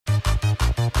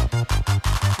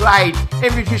Right,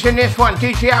 introducing this one,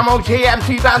 DJ MOT,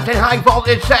 MC Bouncin High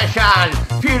Voltage Session,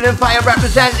 Fuel and Fire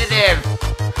representative.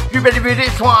 You ready for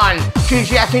this one?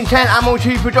 GCS Intent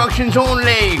MOT Productions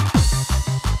only.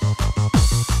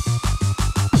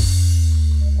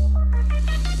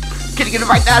 Get it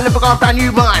right now, look on brand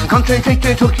new mind. Concentrate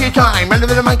and took your time. Relevant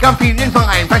to the mic, I'm feeling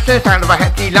fine. Fresh the sound of a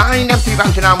hefty line. MC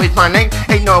Bouncin on with my name.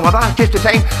 Ain't no other, just the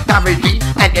same. Average,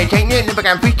 entertaining, never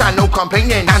can freestyle, no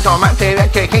complaining. Hands on my tail,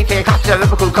 educating, class the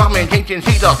lyrical commentating.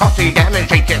 See the posse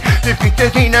demonstrating. The future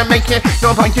scene and making.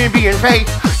 No point in being fake.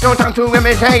 No time to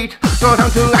imitate. No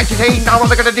time to agitate. Now all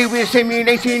they're gonna do is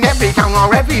simulating every town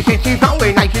or every city.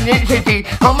 Flowing nice in the city.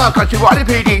 Oh my God, what a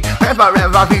pity. Ever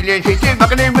feeling city.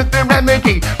 Rocking in with the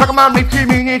remedy. Rockin' my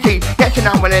community, getting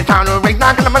out when it's time to ring.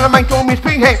 Like I'm gonna make all me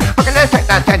speak. Hey, fucking let's take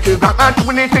that 10 to grab my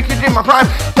when it's wicked in my prime.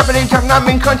 Stepping in time, I'm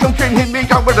in conjunction, hit me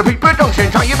down with the people, don't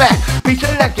try your best. Be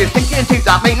selective, thinking to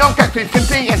that may not get it,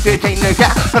 simply entertain the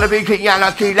gap. Gotta be clear,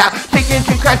 not too loud, sticking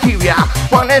to criteria.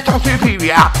 One is sound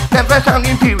superior, never sound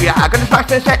inferior. Gonna smash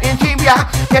the set interior.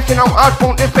 Getting out, I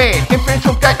won't defend. Different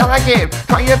subject that I give.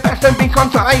 Try your best and be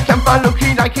concise. And by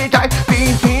looking like you die,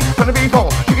 being seen from the before.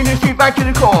 Taking the street back to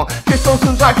the core. Just on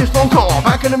some side, just on call.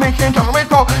 Back in the mission, time to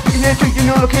call. Taking it to your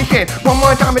new location. One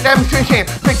more time a demonstration.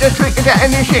 Pick the trick and get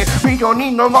ammunition. We don't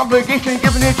need no obligation.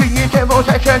 Giving it to you, tempo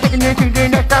session. Taking it to the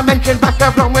next dimension. Back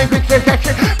up from way, quick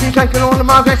succession. Be taking all of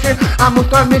my aggression. I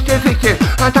must have missed effective.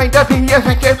 I think that's being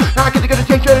effective. I gotta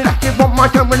change the elective. One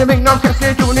more time when I make no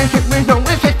testing. Doing this shit with no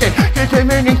resistance.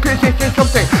 Determining persistent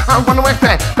something. I wanna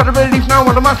expect. Gotta release now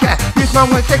what I must get. Use my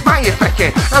words, take my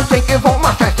infection. I'm thinking for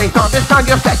my testing. Start this time,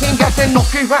 you're second guessing. Not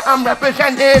sure what I'm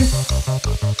representing.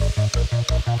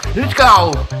 Let's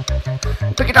go.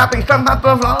 Pick it up and stand up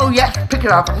for flow, yes, pick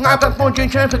it up. Now back for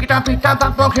ginger, pick it up and stand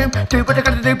up for him. Do what I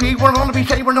gotta do, be what I wanna be,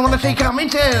 say what I wanna say, coming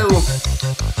to.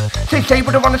 Say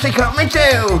what I wanna say, coming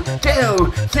to.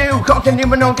 Do, continue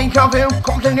with no things of you.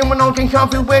 Continue with no things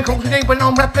of you. We're continue with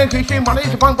no replication. What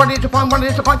is the point, what is the point, what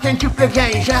is the point in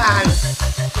duplication?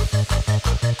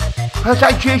 I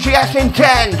take GCS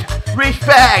Intent,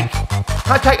 respect.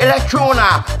 I take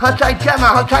Electrona, I take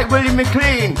Gemma, I take William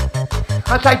McLean.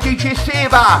 I take DJ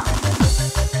Saber.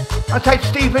 I take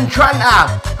Stephen Tranter.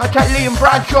 I take Liam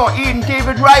Bradshaw, Ian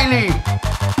David Riley.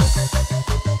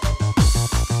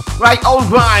 Right,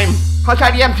 old rhyme. I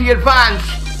take the MC Advance.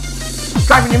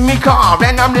 Driving in my car,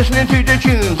 and I'm listening to the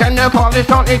tunes. And the police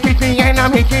don't teach me, and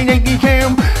I'm hitting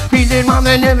 82. Feeling on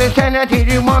the nervous, and I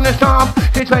didn't wanna stop.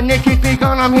 It's when they keep me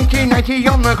gone, I'm hitting 90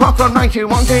 on the clock from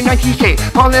 91 to 96.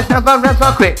 Police never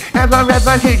ever quit, never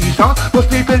did you stop. Most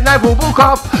people like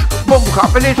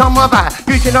Robocop, and it's on my back.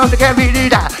 Using on to carry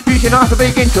it out, using on to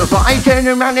begin to fight. Turn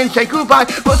around and say goodbye,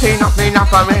 but ain't nothing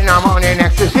up, I'm on an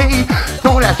ecstasy.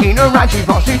 Don't I see no right, she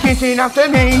was chasing after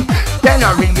me. Then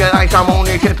I realize I'm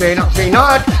only tripping off me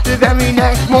nut. The very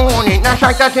next morning, I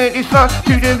strike that 30 slot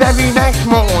to the very next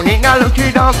morning. I looked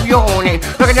it up, yawning,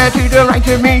 looking at to the right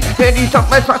of me. 30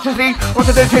 something as fast as me. Was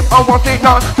it the tip or was it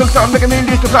not? Looks like I'm making me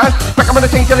lose the plan. Back up on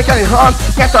the things that I get it hard.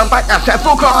 Yes, I'm back at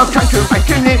several cars. Trying to write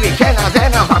two lyrics and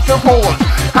then I've had to pause.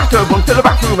 Had to run to the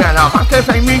bathroom and I've had to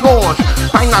find me goals.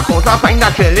 Find that cause, I find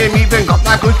that killing. Even got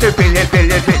that good to feel it.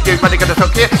 But I gotta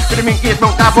suck it. Gonna make you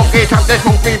smoke that bucket. Have the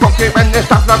smoky bucket when the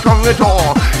stuff knocks on the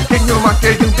door. Didn't know much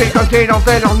to do because they don't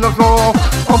fell on the floor.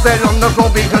 I fell on the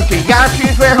floor because the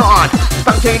ashes were hard.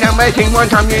 Bouncing and waiting one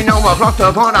time, you know I've lost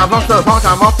the pot, I'm off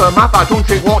the map. I don't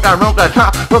drink water off the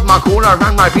top with my cooler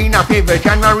and my peanut. Favorite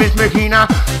genre is Makina.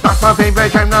 That's my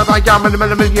favorite genre, I jam in the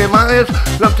middle of a million miles.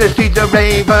 Love to see the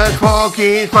ravers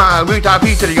walking smile. Root out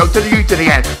B to the O to the U to the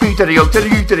N. B to the O to the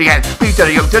U to the N. B to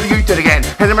the O to the U to the N.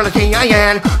 And the melody I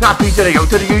am. Not B to the O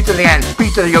to the U to the N.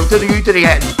 B to the O to the U to the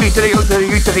N. B to the O to the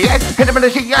U to the N. And the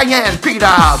melody I am. Beat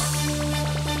up.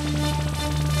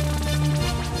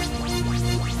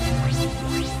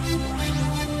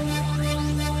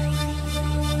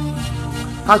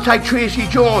 I take Tracy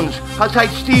Jones, I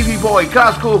take Stevie Boy,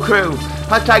 Glasgow Crew,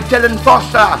 I take Dylan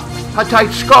Foster, I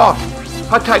take Scott,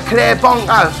 I take Claire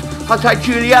Bonkers, I take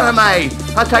Julie Elamay,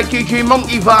 I take DJ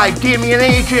Monkey Vibe, Damien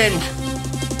Agent,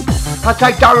 I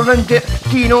take Darren and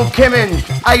Dino Kimmins,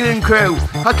 Island Crew,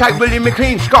 I take William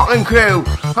McLean, Scotland Crew,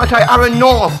 I take Aaron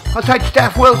North, I take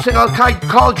Steph Wilson, I take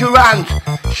Carl Durant,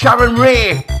 Sharon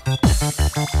Ray,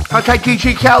 I take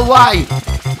DJ Kel Y.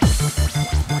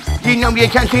 You know you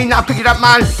can't see now, pick it up,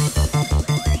 man.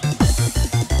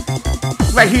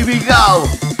 Right, here we go.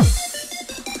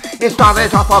 It's not the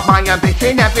top of my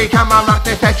ambition. Every time I rock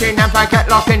the session, if I get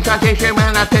lost in transition,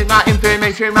 when I take my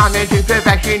information round into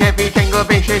perfection, every single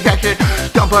thing suggestion.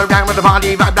 Jump around with the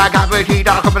body, right back out with heat,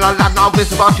 I'll come in a lab now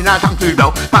with the bouncing as I'm through though.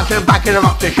 Bouncing back in the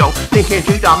rock the show, thinking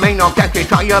to the main objective,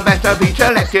 try your best to be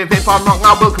selective. If I'm wrong,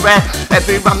 I will correct.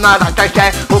 Every run that I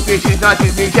dissect, hope this is not to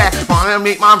be set. Wanna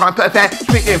make my rhyme perfect,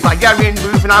 speaking by your in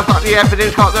roof, and I've got the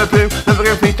evidence, got the proof. Never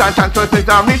gonna please time, so please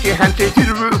down, reach your hands to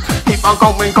the roof. Keep on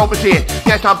going, compensate.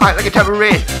 Yes, I'm back like a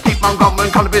terrorist. Keep on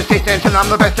going, call the persistence, and I'm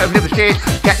the best of living states.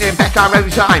 Getting better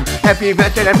every time, every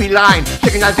verse and every line.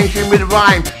 Synchronization with a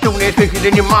rhyme, doing it quicker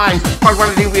in your mind. What I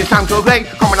wanna do is sound so great.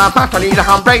 Coming on fast, I need a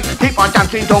handbrake. Keep on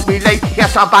dancing, don't be late.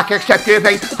 Yes, I'm back, accept your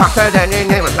fate. Faster than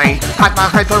an aeroplane. Had my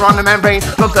hyper on the membrane.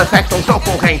 Love the sex on so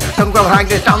cocaine. Don't go hang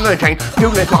this down the chain.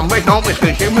 Do this one with no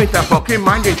exclusion. With the fucking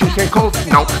mind, it's just a cold.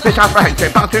 No,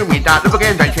 misapprehension, bound to meet that. Never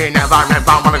get invention, environment,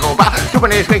 bound, wanna go back. Doing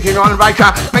this, making on the right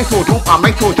track. Make full talk, I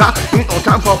make full talk. Ain't no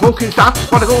time for walking stuff.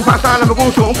 Wanna go fast, I never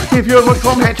go slow. If you're much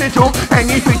from head to toe,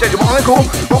 any street that you wanna go.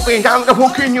 Walking down the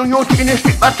walking, you're taking it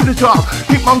straight back to the top.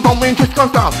 Keep on going, just can't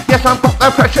stop. Yes, I've got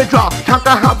the pressure drop. Time to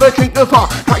have a drink the fall.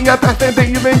 Try your best and be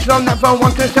your original. Never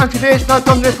want to stand to this. Not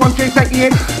done this one, take that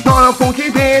in. Not a 40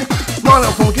 bit. Not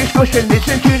a 40 discussion.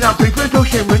 Listen to that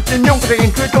pre-production. With the note for the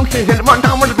introduction. And the one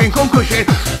down with the being concussion.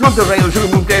 Love the rails,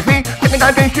 remove their feet. Taking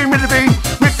that nation with the beat.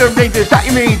 With the rangers that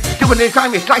you need. Doing this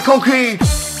time, it's like concrete.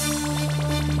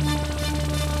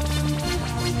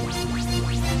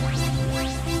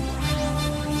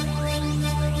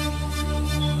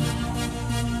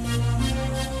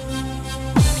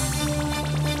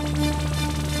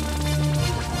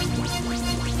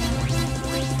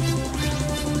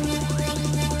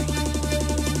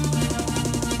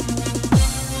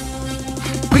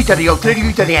 B to the O to the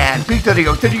U to the N, B to the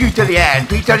O to the U to the N,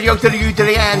 B to the O to the U to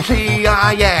the N,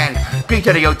 C-I-N. B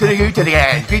to the O to the U to the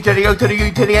N, B to the O to the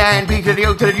U to the N, B to the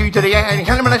O to the U to the N.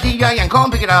 Tell them when I see C-I-N,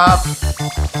 come pick it up.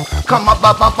 Come up,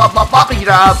 pick it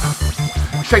up.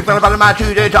 Straight from the bottom man to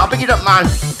the top, pick it up, man.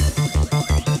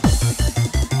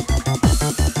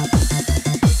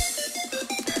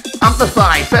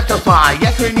 Amplify, specify,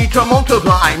 yes we need to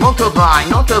multiply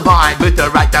with the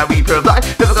right that we provide.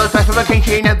 Difficult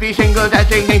specification, every single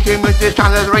designation with this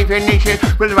kind of the right nation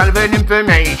with relevant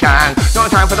information. No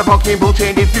time for the fucking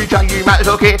bullshit, if you try you might as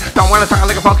okay. Don't wanna sound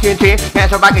like a fucking teen,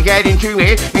 yes I'm back and get into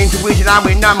it. Intuition, I'm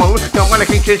in the mood, don't wanna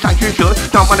keep this like you should.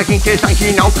 Don't wanna keep this like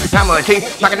you know. I'm a team,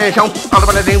 back in the show. All I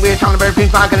wanna do is tell them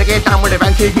everything's fine, gonna get down with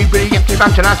advantage. You pretty empty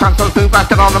bunch and I sound so soon,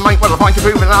 faster on the mic. Well, the point of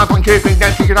proof and I want you to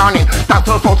then figure on it. That's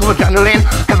the fault of adrenaline.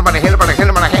 Hell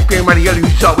about a happy, whether you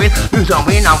lose or win. Lose or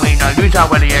win, I win or lose or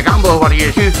whether you gamble, whether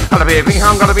you choose. Gotta be a big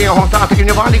hand, gotta be a horse, start taking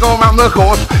your body, go around the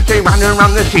course. Stay round and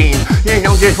round the scene. You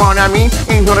know just what I mean.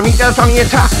 Ain't gonna meet us on the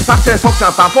attack. Faster, folks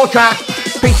up, up, 4 track.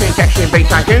 Bass injection,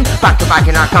 bass I do. Back to back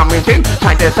and I come into.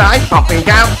 Side to side, up and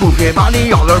down. Move your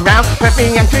body all around.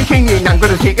 Stepping and switching in. I'm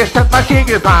gonna take a step by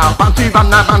step. Bouncy, run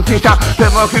that bouncy stop.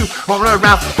 Turbo crew all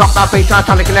around. Drop that bass, I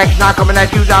tell the connection. I coming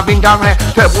at you, I've been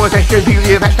direct. Turbo section, feel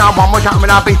the effect. Now one more time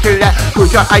and I'll be through that.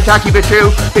 Push your eyes, I keep it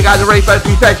true. Big eyes, the rape, but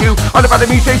we fed you. All about the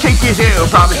music, take you to.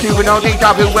 Promise you with no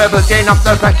data, whoever getting off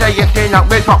the pressure. Yes, they're not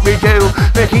with what we do.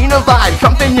 Machine of vibe,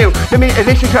 something new. The minute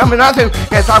this is coming out.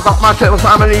 Yes, I've got my little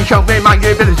family, show me my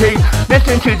ability.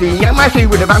 Listen to the MIC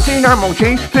with the bouncing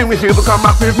harmony. Soon with you become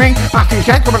up with me. Passing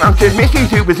check coming on to Missy.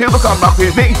 Soon with you become up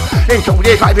with me. Enjoy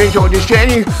this life, enjoy this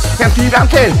journey. MC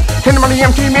bouncing. Send them on the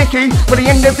MC Missy. For the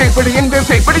end of it, for the end of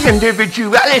it, for the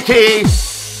individuality.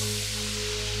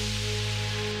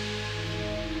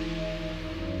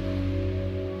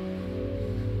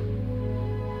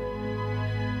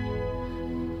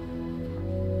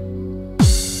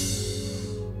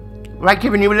 Right,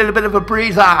 giving you a little bit of a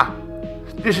breather.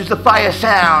 This is the fire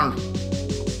sound.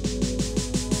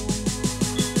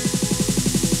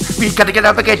 We gotta get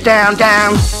up and get down,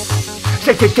 down.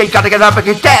 Say, gotta get up and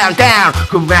get down, down.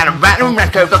 Come round and round and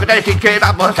round. Look at the teacher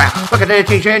about what's out. Look at the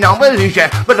teacher, no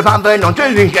illusion. But the pump burn on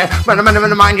delusion. Run a man in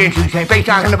the mind and shoot. Say, face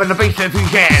down and up in the face of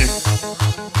fusion.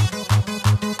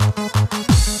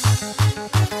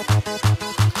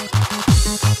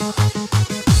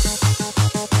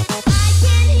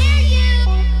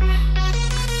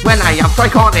 When I am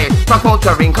psychotic, my thoughts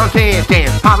are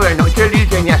inconsistent. Paranoid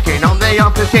delusion, yes, on the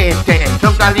opposite.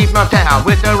 Sometimes leave myself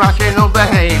with the rational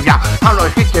behavior. I'm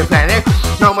not schizophrenic,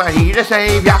 nobody to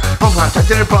save ya. I'm planted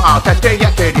to the bar, tested,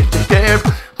 yes, it is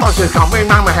disturbed. Monsters come in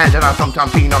my head and I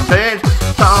sometimes seen them dead.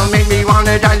 Some make me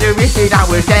wanna die to wish that I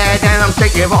was dead. And I'm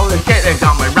sick of all the shit that's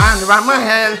coming round around my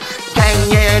head.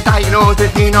 10 years diagnosed,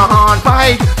 it's been a hard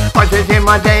fight. Voices in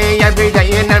my day, every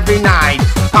day and every night.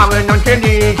 Paranoid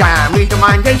delusion, read the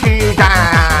mind decision.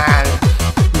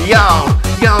 Yeah.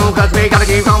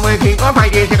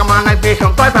 you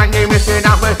some five and you miss it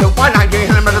out with the one I get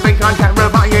him at the big time camera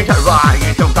by you to ride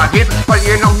you some target, but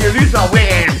you know you lose or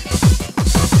win.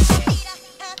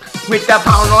 With the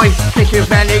paranoid, thinking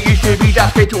fairly you should be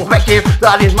just fit to effective.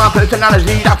 That is my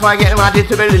personality, that's why I get my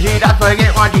disability, that's why I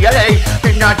get my DNA.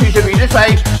 Didn't I choose to be this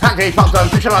way? Actually, fuck them,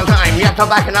 such a long time. Yes,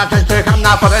 I'm back and I'm just to come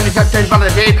now for any temptation from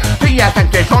the day. See, yes,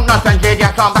 tempted, from not tempted,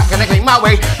 yes, I'm back and I clean my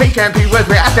way. They can't be with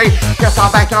reality. Yes, I'm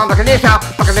back and I'm looking this out.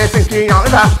 Fucking this 15 on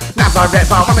the top. Now I'm red,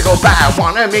 I wanna go back.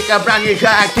 Wanna make a brand new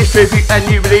track, distribute a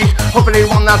new release. Hopefully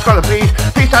one that's gonna please.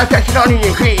 Please start section on the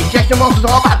increase. Yes, the monsters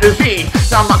all about to see.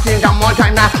 Now I'm boxing down one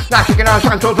time now. Kicking out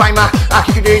some so timer, I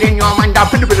kick it in your mind, I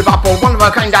put a bit of apple, one of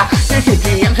a kind of. This is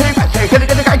the MC, get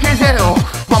the guy to zero.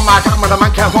 One more time with the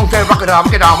microphone, say rock it up,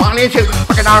 get on, one, two,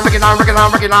 rock it on, rock it on, rock it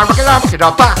on, rock it on, rock it on, rock it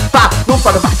up, no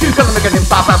for the back, you're gonna make it in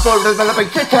papa, for the developing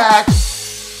attack.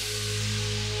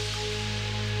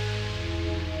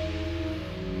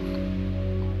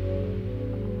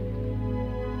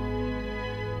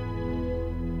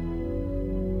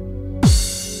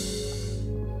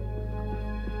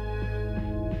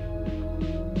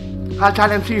 I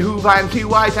tell MC Hoover, MC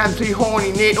Wise, MC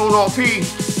Horny, Nate or not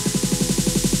Feast.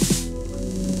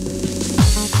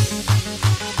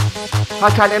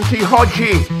 I tell MC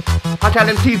Hodgie, I tell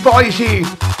MC Boise,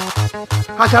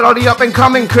 I tell all the up and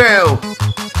coming crew.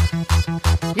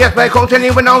 Yes, we're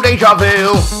continuing on deja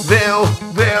vu,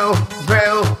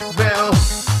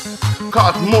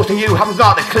 cause most of you haven't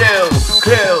got a clue.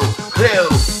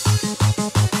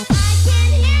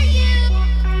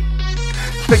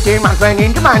 Speaking my friend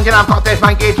in demand, and I've got this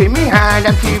mic in me hand.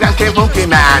 MC Bouncy funky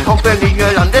man, hopefully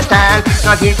you'll understand.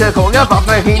 Not need to call your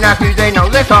buffer, he now they know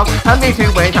the song. And me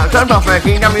two ways out some buffer,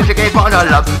 he now music is what I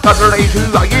love. But relate to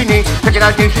what you need, check it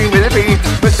out, you see with a beat.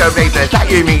 With the razors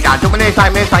that you meet, I don't want to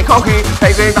time it's like coffee.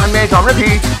 Favorite time is on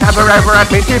repeat, never ever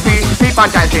admit defeat. Keep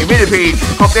on dancing with a beat,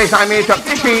 hope this time is up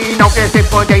to speed. Not just it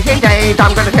for days and days,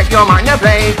 I'm gonna take your mind and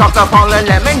play. Toss the pollen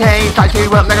lemon haze, I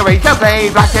see what like a razor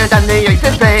blade. Blacker than the ace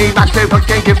of spades, back to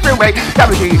pushing different way.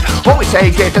 Guaranteed, always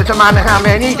say it doesn't matter how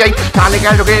many days. Time to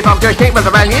get a grip, I'm just with a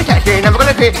brand new testing. Never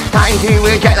gonna quit, time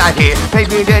to get like it.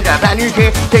 Maybe then a brand new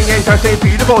kid, singing Thursday,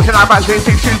 beautiful. And I'm bouncing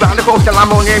 6 shoes round the coast, and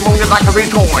I'm on it, moaning like a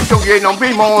retort. So you don't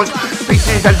be more.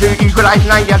 Pieces and to equalize,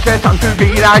 and I guess there's some to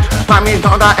realize. My means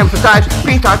all that emphasize,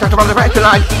 please start talking about the rest of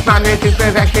life. My means is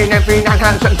perfection, every night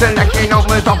has some selection.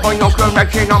 Almost up on your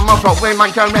correction, on my throat with my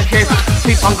correction.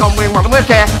 Keep on going while we're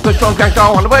there, the strong guys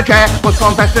are on the word chair. But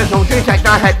strong fastest, no detect,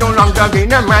 I had no longer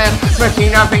been a man.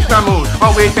 Messina thinks my mood,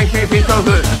 always thinks me feel so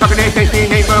good. Talking they think the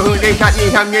neighborhood, they shot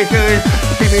me, have me good.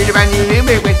 See me the brand new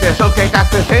living with this, okay, that's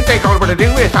specific. All what I do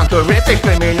is I'm terrific,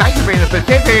 swimming like you're in the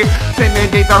Pacific. Swimming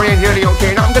deep are in the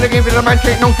ocean, I'm gonna give you the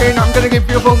mansion, no chain, I'm gonna give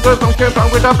you a phone, don't care,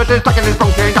 from with up at this, second is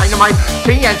function, dynamite,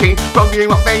 TNT, from you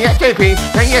up ASAP,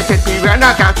 ASAP, when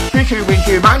I can, issue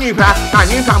into my new path, my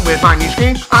new plan with my new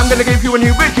scheme. I'm gonna give you a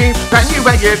new routine, brand new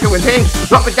way of doing things,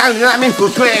 drop it down and let me full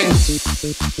swing.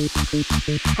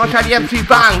 I'll tell the MC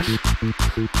Bounce.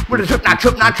 With a trip now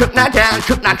dance, trip now dance,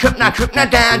 trip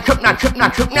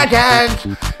now dance.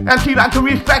 MC Bounce, to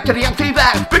respect to the MC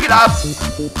Bounce, pick it up.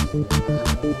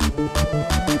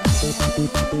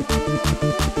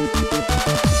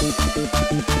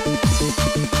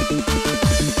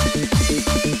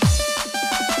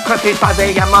 Cause it's 5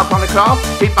 AM up on the clock.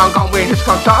 Keep on going, it's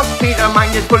constant. See the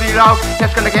mind is fully locked.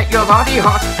 That's gonna get your body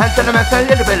hot. And sentiments a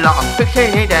little bit lost.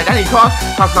 Fixated at any cost.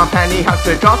 Cause my penny has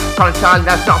to drop. College time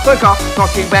that's not forgot.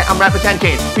 Don't see where I'm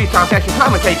representing. Please start session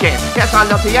time and taking. Yes, I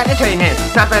love the entertainment.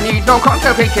 Never need no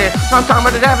contemplation. Some time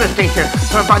with the devastation.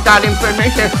 Provide that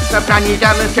information. The brand new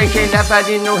demonstration. Never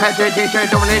need no hesitation.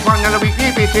 Don't need one on a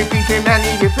weekly basis. Featuring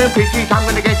many different pieces. I'm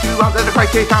gonna get you out of the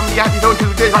crisis. I'm the antidote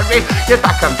to this race. Yes,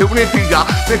 I come doing it to ya.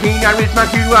 I reach my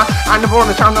cue, and the born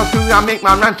the sound of true. I make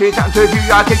my ranty answer to you.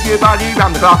 I take your body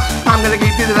round the clock. I'm gonna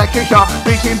give you the lecture shot.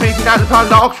 Breaking out the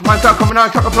paradox. Once I coming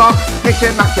out, chock a block. Mix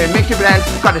it, match it, mix it blend.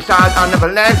 Got to start on the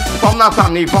blend. From my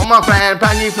family, from my friend.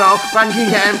 Brand new flow, brand new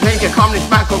hand. Play your communist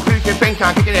back, conclusion. Things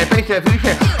are kicking it, face the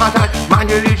fusion. I touch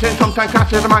mind illusion. Sometimes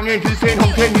capture the mind intuition.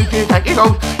 Home to new things like it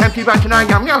goes. Empty branch and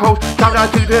I'm your host. Shout out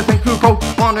to the things who post.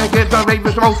 Wanna get the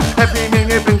ravers most. Every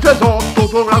minute brings the zone.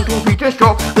 Total round to be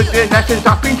destroyed. With the lessons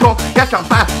I've been taught. Yes, I'm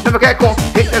fast, never get caught.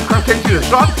 Hit the crust into the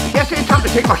slot. Yes, it's time to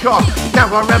take my shot. Now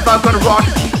I remember I'm gonna rot.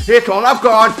 It's all I've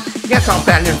got. Yes, I'm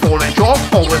bending, falling short.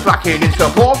 Always lacking in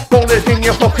support. Ballers in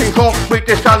your fucking court. With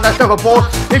this style that's never bought.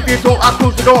 If you thought I'd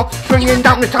close the door, swinging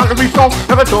down the town to restore.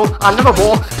 Never thought, I never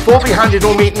bought. Fall behind you,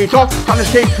 don't meet me so. Trying to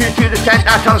take you to the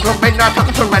center. Trying to surrender, trying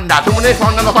to surrender. Doing this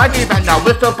one on the 5D bender.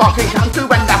 With the boxing time to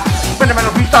render.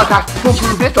 Fundamental freestyle task. Don't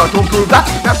prove this or don't prove that.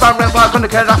 That's why I'm gonna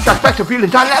get that. Special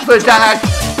feelings I never died.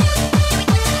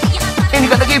 and you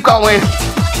gotta keep going.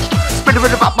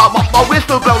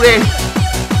 Whistle blowing.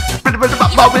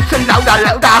 Whistle louder,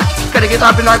 louder. Gotta get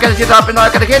up and I gotta get up and I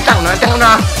gotta get down, down.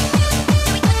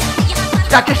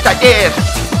 That's just like this.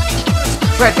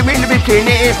 Where to win the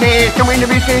business, to win the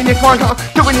business, one time,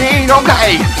 to win it,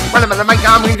 okay. Well, I'm make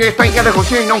I'm in this thing, gotta go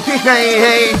sing on this day,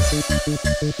 hey.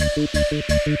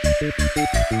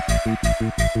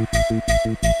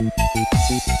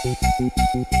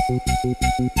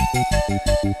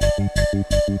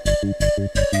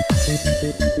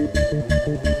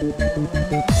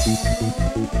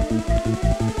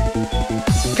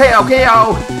 KO,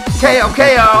 KO, KO,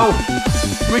 KO.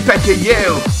 Respect to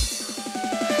you.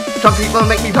 Some people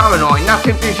make me paranoid, not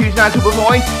simply choose not to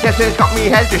avoid. Yes, it's got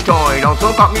me head destroyed, also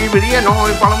got me really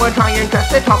annoyed. While I'm trying to test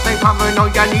the topic,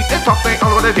 paranoid, I need the topic, all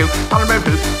I wanna do, all I'm gonna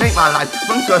do, make my life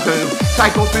run so through.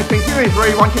 Cycle through things, you is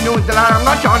very want to know that I'm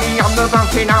not Johnny, I'm the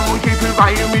bouncing, I'm going to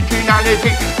provide you with originality.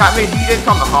 That means heated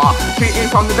from the car, treating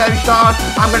from the very start.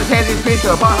 I'm gonna tear this bitch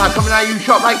apart, I'm coming at you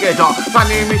shot like a dog.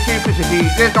 Finding me simplicity,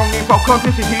 there's only for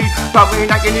complicity, but we're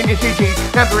not getting in the city.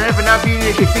 Never ever not being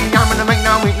in the city, I'm gonna make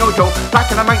now, ain't no joke. Back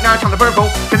to the mic now. On the purple,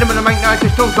 get them in the mic now,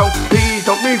 just don't go. Please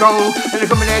don't me go. And they're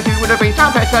coming at you with a bass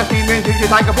sound patch, I see me into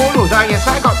just like a bulldozer. Yes,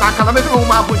 I got back on the middle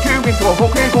room, I put you into a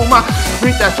fucking coma.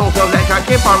 Read that soul so let I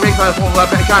keep on reverse for the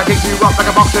bench, I take you up like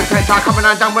a box of trench, I coming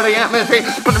on down with the atmosphere.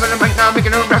 Put them in the mic now,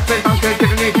 making a reference, I'm scared to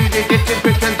the need to the distance,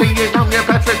 bitch, and see it down your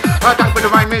preference. I type with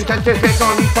the rhyme intensive, it's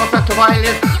on these spots, that's the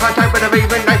violence. I type with the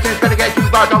raving license, better get you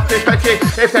right off this stretch.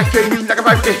 Affecting you like a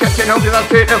virus, yes, you know that I'm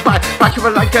certified. Back to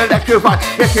like electrified,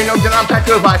 yes, you know that I'm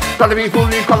petrified. Gotta be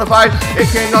fully qualified, if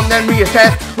you're not then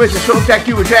reassess. With the subject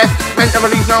you address, mental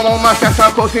release now on my steps,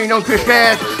 I'm posting on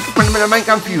Christmas. When I'm in the mic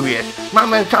I'm furious, my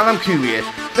mental I'm curious.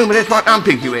 Luminous what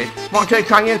ambiguous, want to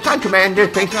try and sound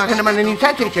tremendous. Based on him and any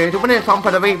sensation, doing this one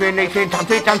for the raving nation. Time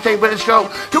to dancing with a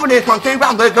stroke, doing this one to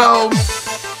round the globe.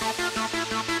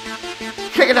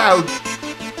 Check it out,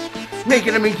 we're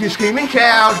gonna make you scream and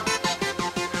shout.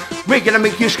 We're gonna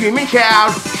make you scream and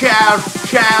shout, shout,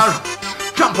 shout.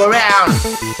 Jump around.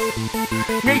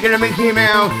 We're gonna make him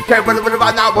out. Say what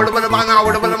about now, what about now,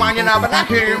 what about now, you know, but that's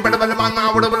him. What about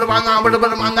now, what about now, what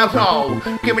about now, so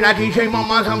give me that DJ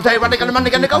mama, some say what they're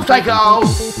gonna go psycho.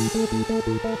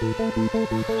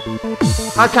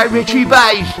 I'll take Richie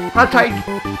Bass, I'll take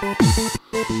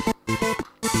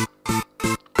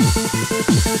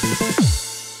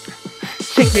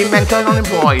sickly mental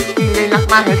unemployed, feeling like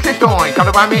my head's destroyed.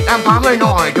 Gotta buy me and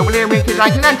paranoid, don't believe me cause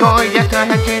like an android. Yes, I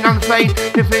had seen on the face,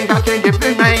 different cuts in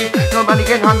different ways. Nobody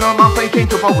can handle my face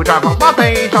into overdrive off my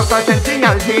face. Off my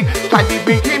sensuality, tight deep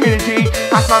in community.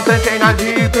 That's my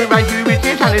personality, provide you with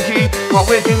insanity. What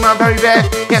was in my very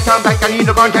best, yes I'm back, I need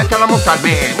a contact till I'm outside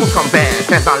man. Who's come best,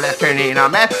 since I left turning a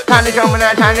mess. Time to show me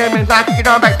that time, and back, get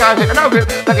on back, I take it over.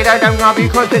 Look it out, I'm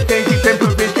because this thing keeps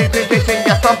improving,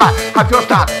 yes I'm back. Have your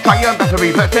start, try your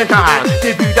battery. Versatile,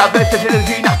 debut that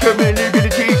versatility, natural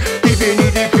ability,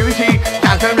 divinity, purity,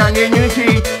 dance around in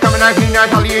unity. Coming out clean, I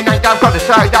tell you, night down from the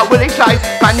side, that will excite.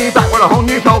 Find me back with a whole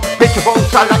new flow, hit your bones,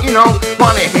 I let you know.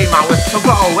 Wanna hear my whistle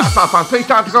blow, that's my fun, please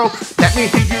start to go. Let me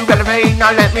see you elevate,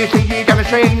 now let me see you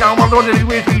demonstrate. Now all I wanna do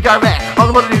is redirect, all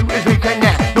I wanna do is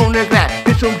reconnect. No neglect,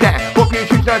 this will get, hope you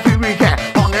choose not to reject.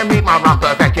 Wanna meet my rap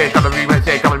perfect, gotta reverse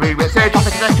it,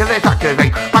 topic connect to this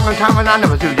activate. Bang on time and I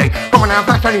never do late. Going out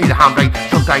fast, I need a handbrake.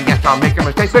 Sometimes yes, I'll make a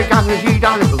mistake, but can't indeed,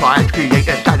 I'll improvise. Create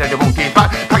a side of the monkey,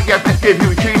 but take your best give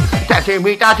you a treat. That's it,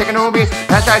 we start taking over.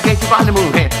 As I get you by the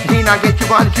moving, see I get you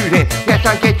by the shooting. Yes,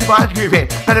 I get you by the grooving.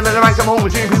 Better than the right, I'm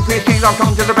always in who feels see, locked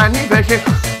on to the brand new version.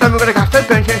 Then we're gonna cast a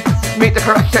version. Make the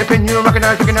correct step in, you're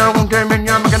recognize, taking our own domain,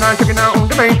 you're recognized, taking our own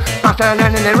domain. Faster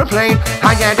than an aeroplane,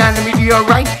 higher than a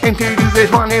meteorite. Aim to do this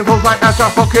one in full flight, that's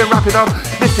our fucking wrap it up.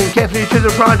 Listen carefully to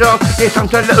the product. It's time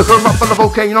to let it go rock for the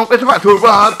volcano, it's about to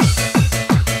rock.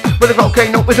 But the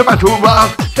volcano is about to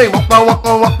rock. Say walk the walk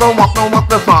the walk the walk the walk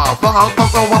the fog, walk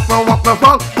the walk the walk the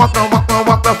fog, walk the walk the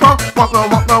walk the fog, walk the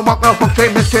walk the walk the fog. Say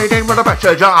Mr. Dane with a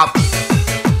better job.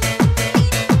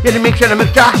 In the mix and the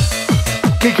mixture.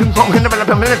 Teaching from him about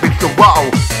a minute fix the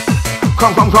wall.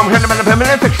 Come him about a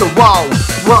minute fix the wall.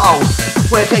 Whoa,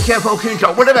 we're taking full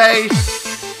control with the bass.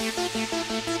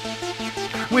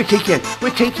 We're taking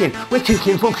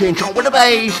full control with the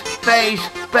bass. Bass.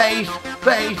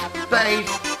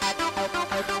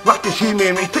 Rock the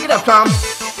human, pick it up, Tom.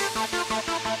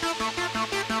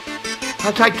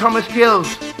 I'll take Thomas Gills.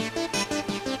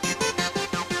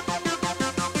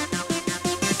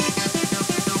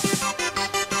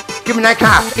 Giving that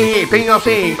class E,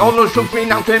 BOUNCIN, all those troops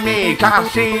mean out to me. Class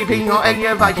C, BOUNCIN,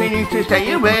 inviting you to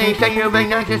stay away,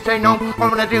 not to say no. All I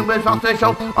wanna do is rock the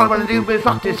show, all I wanna do is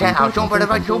rock this house. Show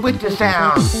motivation with the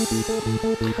sound.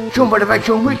 Show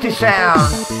motivation with the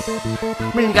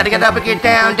sound. We gotta get up and get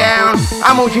down, down.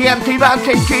 I'm on TMT,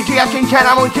 BOUNCIN, GTS in 10,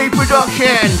 I'm on T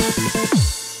Production.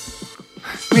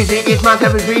 Music is my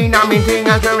therapy, I'm eating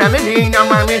as a remedy. Now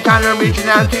my inside I'm reaching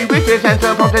out to you with a sense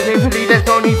of positivity. There's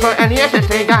no need for any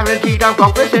assistance, guaranteed I've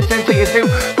got consistency. It's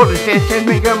too full assistance,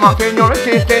 make a mark in your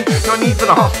assistant. No need for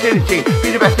the hostility,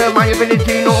 be the best of my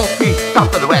ability. No peace,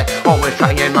 stop for the wet, always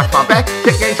try and match my back.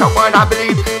 Second shot what I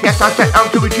believe, yes I set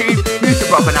out to achieve. Used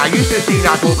to rob and I used to see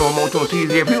that total motor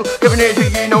easy if you giving it to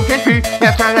you, no history.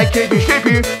 Yes I like to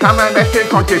distribute, try my best to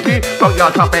contribute. Got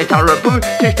your top edge, I'll reboot,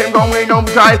 system going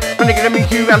overdrive. When they gonna make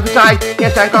you emphasize,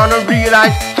 yes I'm gonna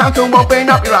realize, time to open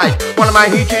up your eyes. What am I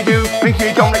here to do? Make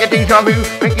you jump like a deja vu,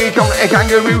 make you jump like a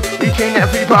kangaroo, reaching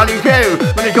everybody too.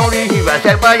 When it's only here I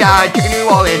said my eye, taking you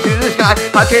all into the sky.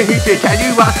 I came here to tell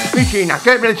you why, reaching out,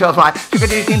 get rid of fly. Took a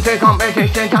deep into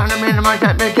competition, trying to minimize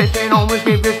that repetition. Always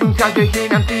give this food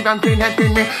transition, empty bouncing has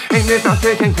been me. English not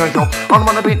taking control, all I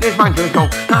wanna be is mind control.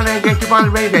 Trying to get you by the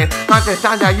raven, like the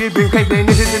sound that you've been craving.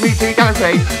 This is the meeting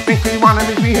downgrade, makes me wanna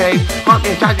misbehave. Hot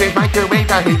inside your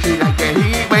microwave, I hate you like a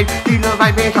heat wave. You love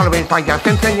like me, tolerance fire.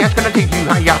 Simpson, yes, gonna take you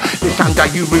higher. This time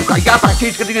that you move like a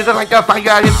practice, gonna use it like a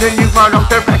fire. It's a new one of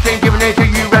the pressing, giving it to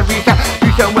you every time.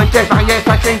 You so much as fire,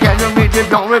 touching,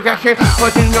 generated, don't regression.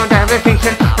 What's in your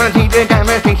devastation? Wanna see the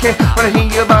devastation? Wanna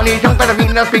see your body jump, better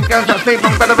feel the speakers, just sleep,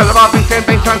 better feel about being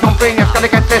bass on something. It's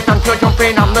gonna get this, I'm sure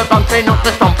jumping on the bouncing, not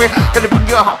the stomping. Gonna put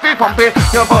your heartbeat pumping,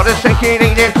 your body's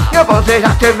circulating, your body's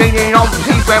activating. On the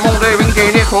seat where all the ring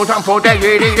in it, hold on for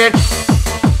degrading.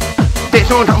 This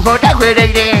one's time for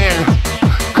degrading.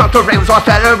 Cause the rails are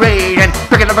celebrating.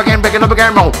 Pick it up again,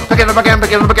 roll. Pick it up again,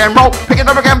 roll. Pick it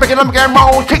up again,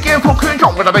 roll. Taking full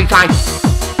control with the bassline.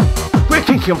 We're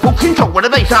taking full control with the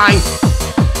bassline.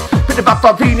 With the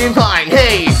bop feeling fine,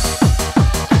 hey.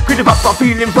 With the bop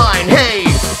feeling fine, hey,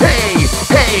 hey,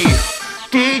 hey.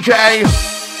 DJ.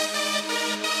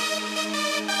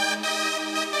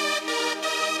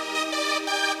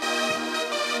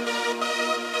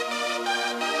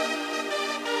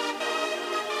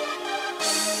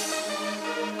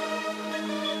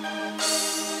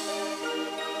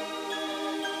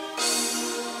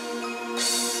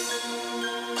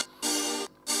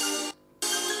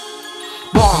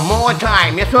 One more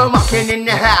time, yes we're rocking in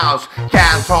the house.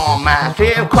 Dance all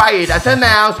massive, quiet as a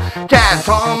mouse. Dance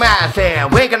all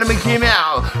massive, we're gonna make you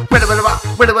mouth. Ready,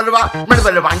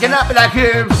 rock, get up like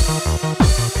you.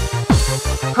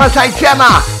 I say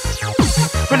Gemma,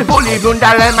 with the bully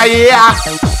bundle in my ear.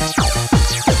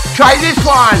 Try this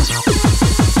one.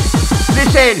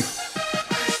 Listen.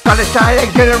 Got a style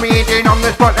like generating on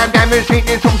the spot, I'm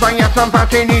demonstrating something, yes I'm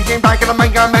fascinating. Back in the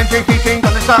mic, I'm educating.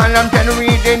 Got a style I'm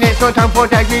generating, it's no time for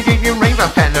degrading. Rave, I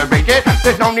celebrate it,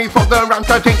 there's no need for the rhymes,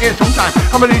 I take it sometimes.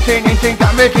 I'm hallucinating,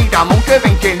 gravity, I'm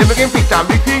motivating. Living in peace, I'm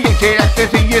recreating,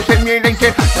 ecstasy is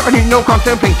simulating. Never need no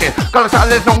contemplation. Got a style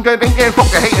that's long debating,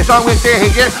 fuck the haters, always they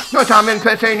hate it. No time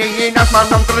impersonating, that's my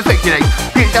mouth gonna circulate.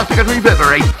 Feel that's gonna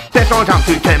reverberate, there's no time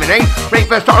to terminate. Rave,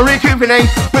 I start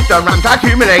rejuvenate, with the rhymes I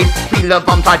accumulate. Feel the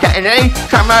bumps I detonate,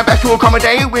 try my best to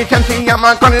accommodate. With MC, I'm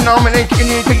gonna nominate, taking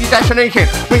you to your destination.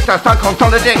 With the start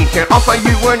consolidation, offer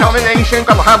you a nomination.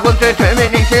 Gonna have one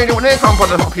determination, doing it from for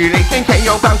the population.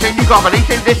 KO bouncing, you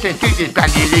combination, listen to this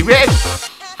brandy lyrics.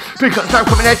 Because I'm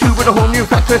coming at you with a whole new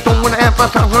factor. Don't wanna ever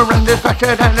sound horrendous,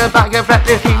 faster than a bag of flat.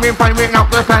 This evening, priming out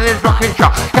the style is rocking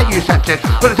shot. Can you sense it?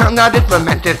 But the time that it's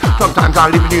momentous. Sometimes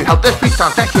I'll leave you helpless. Beats are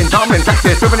sections, I'm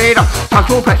infected. Driven it up, time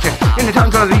so precious. In the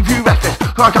times I'll leave you restless.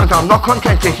 Hard times I'm not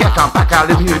contentious. Yes, I'm back, I'll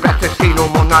leave you breathless. See no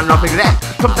more, not nothing less.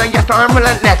 Something, yes, I'm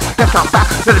relentless. Yes, I'm back,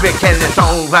 little bit careless,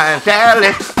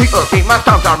 overzealous. People see my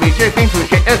styles are reaching, things to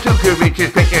shit, and to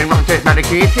reaches, picking runs,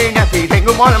 medicating, everything.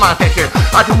 Go on in my session.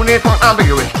 I do this one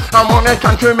ambiguous. I'm on a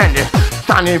time tremendous.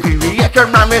 Standing furious, your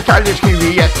rhyme is stylish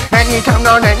curious. Anytime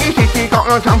on any city, got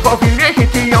no time for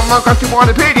curiosity. Oh my gosh, you want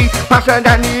a pity, faster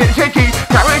than the city.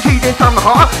 Guaranteed it's from the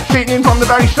heart, singing from the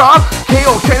very start.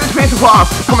 KO, tennis, Smith, apart.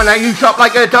 Coming at you sharp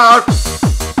like a dart.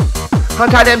 I'll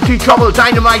type MC Trouble,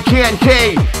 Dynamite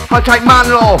TNT. I'll type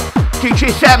Manlaw,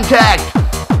 DJ Semtech.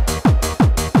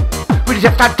 With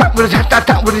his tap, with his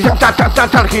tap, with his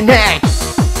tap, connect.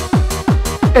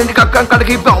 And the gun gotta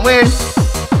keep going.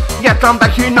 Yes, I'm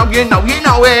back, you know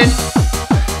it.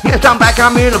 Yes, I'm back,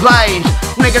 I'm in the place.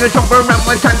 Making a jump around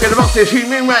my time, get about this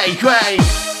human race.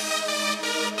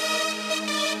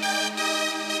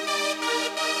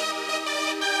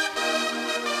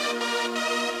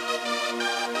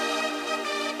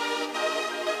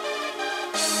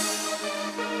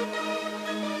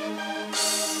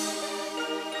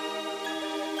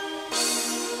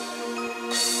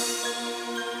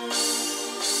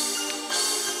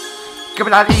 give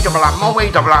it that E, double up, more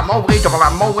weight, double up, more weight, double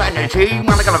up, more energy.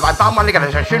 Wanna get a vibe, wanna get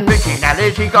a session,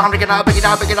 originality. Gonna pick it up, pick it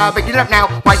up, pick it up, pick it up now.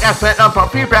 White aspect up from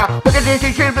your brow. Look at this,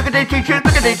 look at this,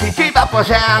 look at this, cheap up for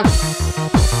sound.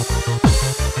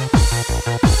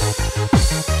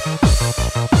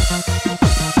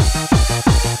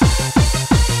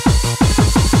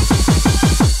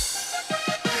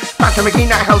 To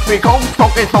making that helps me go,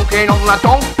 smoking on that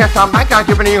dome. Yes, I'm back, I'm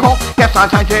giving you hope. Yes,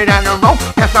 I'm tighter than a rope.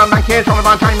 Yes, I'm back, it's all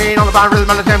about timing, all about rhythm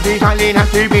and assembly. Timing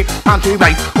has to be, I'm too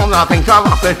late. All the things are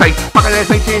off the face. Fucking let's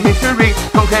face in history.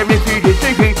 Don't care if you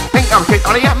disagree. Think I'm shit,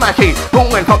 only at my teeth. Go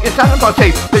and talk yourself about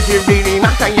tape. This is really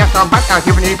matter. Yes, I'm back, I'm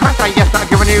giving you pressure. Yes, I'm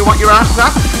giving you what you're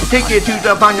after. Take it to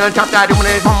the final top, that doing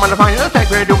this one, the final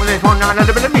sacred, doing this one, a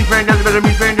little bit of me friend, a little bit of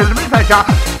me friend, a little bit of pleasure.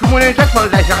 Doing it just for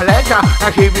leisure.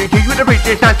 Activity with the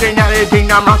British nationality.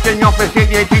 I'm rocking your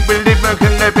facility with liberal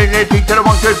ability to the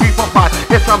 1, 2, 3, 4,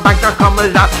 5. Yes, I'm back to come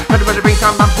alive. A little bit of bass,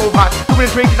 I'm back for high. Doing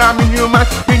this drinking, I'm in your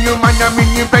mind, I'm in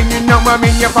your brain, you know I'm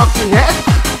in your fucking head.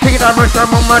 Take it out, rush,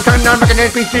 I'm on my turn, I'm making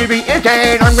this piece to be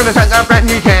insane. I'm gonna set that brand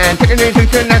new can, taking it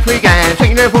to next weekend.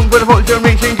 Taking it from with a full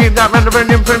duration, give that relevant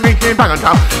information. Bang on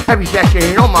top, every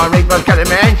session on my rate was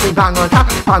getting mentioned. Bang on top,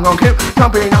 bang on cue,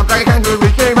 jumping up like a kangaroo,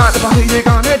 saying about the party you're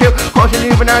gonna do. Caution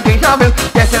you when I take something,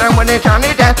 yes, and I'm when it's on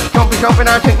it down. Jumping,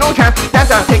 I take no chance, that's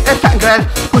I take the second class.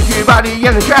 Push your body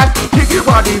in the track, take your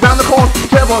body round the course.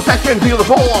 Turbo section, feel the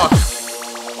force.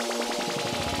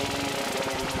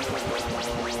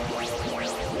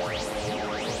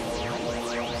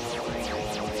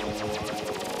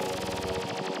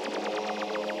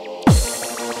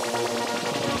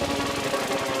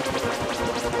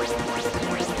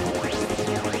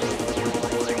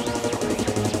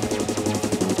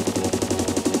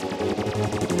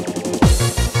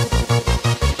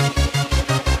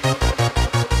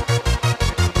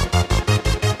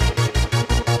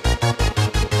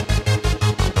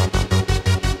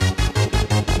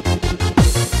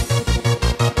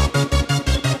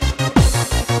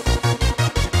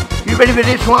 Ready for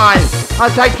this one? I'll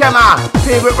take camera.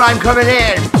 Favorite rhyme coming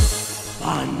in.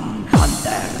 One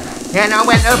thunder. And I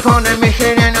went upon a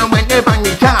mission and I went to find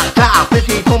me top. This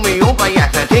he pulled me over,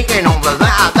 yes, I'm taking over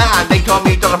that. They told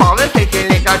me to the politician,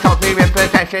 they taught me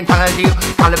representation,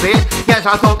 cannabis. Yes,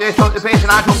 I thought this took the piss and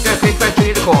I took the piss straight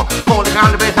to the core. For the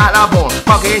cannabis that I bought.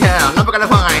 Fucking hell, never gonna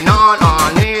find, not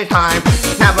on this time.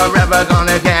 Never ever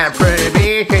gonna get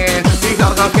prohibition.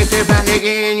 Because I'm schizophrenic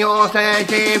in your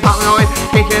searching paranoid.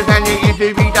 Schizophrenic is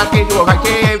to be that gives you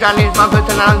effective. That is my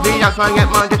personality, that's why I get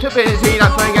my disability.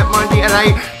 That's why I get my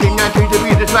DNA. Didn't I choose to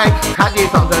be this way? Had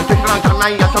these problems, just like I'm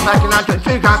like, yes, I'm back and I took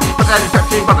two guys. But that is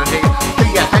touching politics.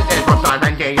 3 years sentence for side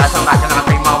renting. Yes, I'm back and I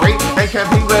take my way. They should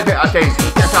be with it, I think.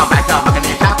 Yes, I'm back, I'm back in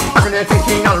this house. Back in the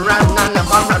 16 all around, and I'm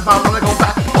wanna go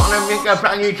back. Wanna make a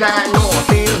brand new track, no,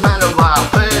 seems matter while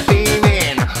 13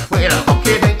 in. Where the fuck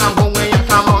you think I'm going? Yes,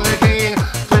 I'm on the scene.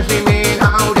 13 in,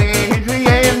 how did history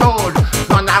and mode?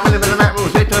 Gone down with the metal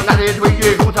system, that is where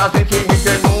you go to 16, you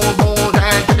get more balls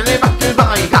and taking it back to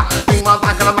Biker. Think my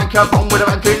back on a microphone with a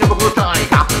man to Liverpool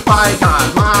striker. Biker,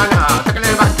 mana, taking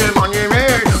it back to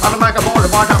Monument. On the microphone, the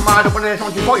bottom, I don't want to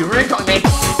talk to you for your enjoyment.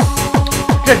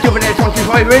 Just doing it, talking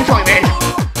for your enjoyment.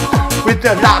 With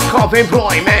the lack of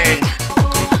employment.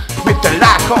 With the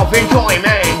lack of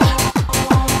enjoyment.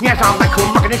 Yes, I'm like a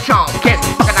fucking chunk. Yes,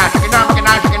 fucking out, fucking out, fucking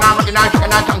out, fucking out, fucking out,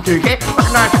 fucking out, come to it.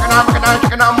 Fucking out, fucking out, fucking out,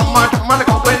 fucking out, mama,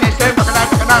 go with this. Fucking out,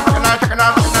 fucking out, fucking out, fucking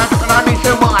out, fucking out, fucking out, need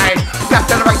some wine. Left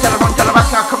to the right, to the wrong, to the back,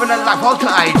 now coming in like all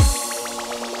tide.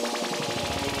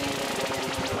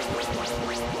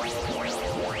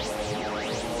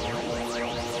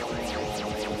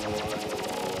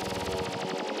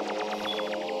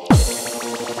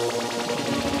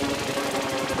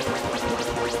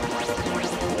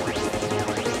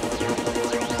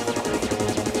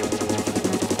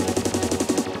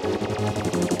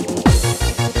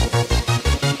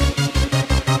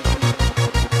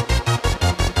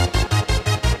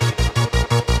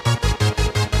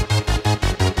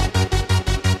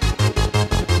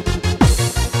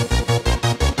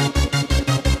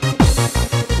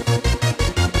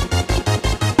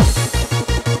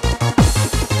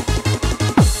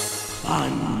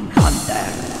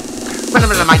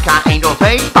 Ain't no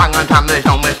fake, bang on time, there's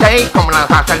no mistake. Coming out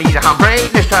fast, I need a handbrake.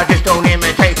 This time just don't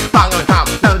imitate. Bang on time,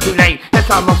 no too late. This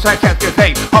time I'm such as your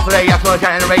fate. Hopefully that's for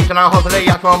generation, and hopefully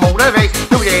that's for motivate.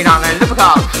 Do it on a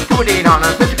lyrical, do it on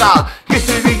a physical. Used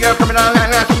to be your criminal,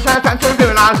 and that's sometimes I'm too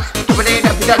criminal. Do it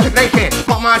every destination.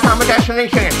 One more time a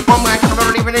destination. One more time a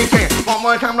elimination. One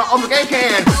more time the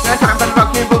obligation. Next time for the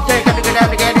fucking bullshit, gotta get out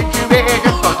to get into it.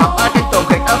 Just fuck up, I just don't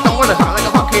click. I don't wanna sound like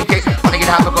a fucking dick. Wanna get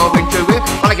half a go into it.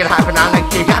 Wanna get half an hour like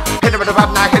you got. Hit it with a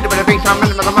rap now, hit it with a beat, I'm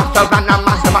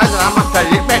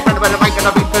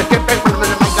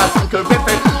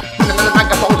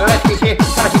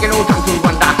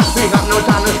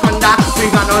We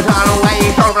got no time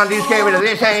away, so I'm just scared of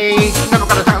this age. Never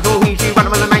gonna sound so easy, but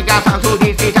I'm gonna make that sound so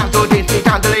easy, sound so easy,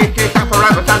 sound delicious, sound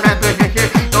forever, sound that delicious.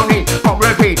 No need for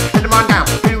repeat, hit the man down,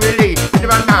 be really, hit the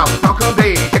man now, not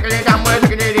complete. Taking it down, we're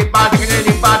taking it in, taking it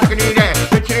in, taking it in.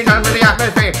 Pitching down with the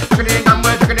atmosphere, taking it down,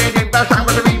 we're taking it in. Best time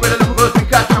with the beat, with a little good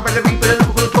speaker, time with the beat, with a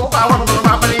little good talk. I want to know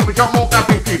about believe it's your more than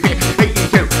 50,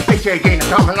 82, it's again,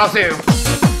 coming on through.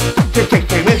 Take,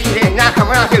 mixing in, now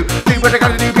coming on through. See what I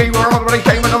gotta do, people, I'm gonna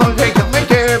say, when I'm gonna take them.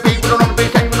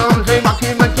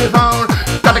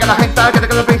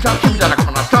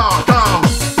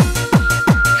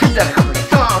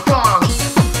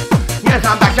 Yes,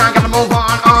 I'm back now, gotta move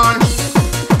on.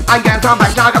 I guess I'm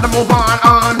back now, gotta move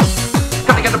on.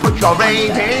 Gotta put your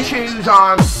raving shoes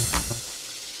on.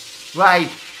 Right,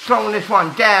 slowing this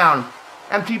one down.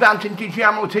 MC Bouncin, DJ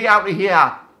MOT out of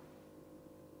here.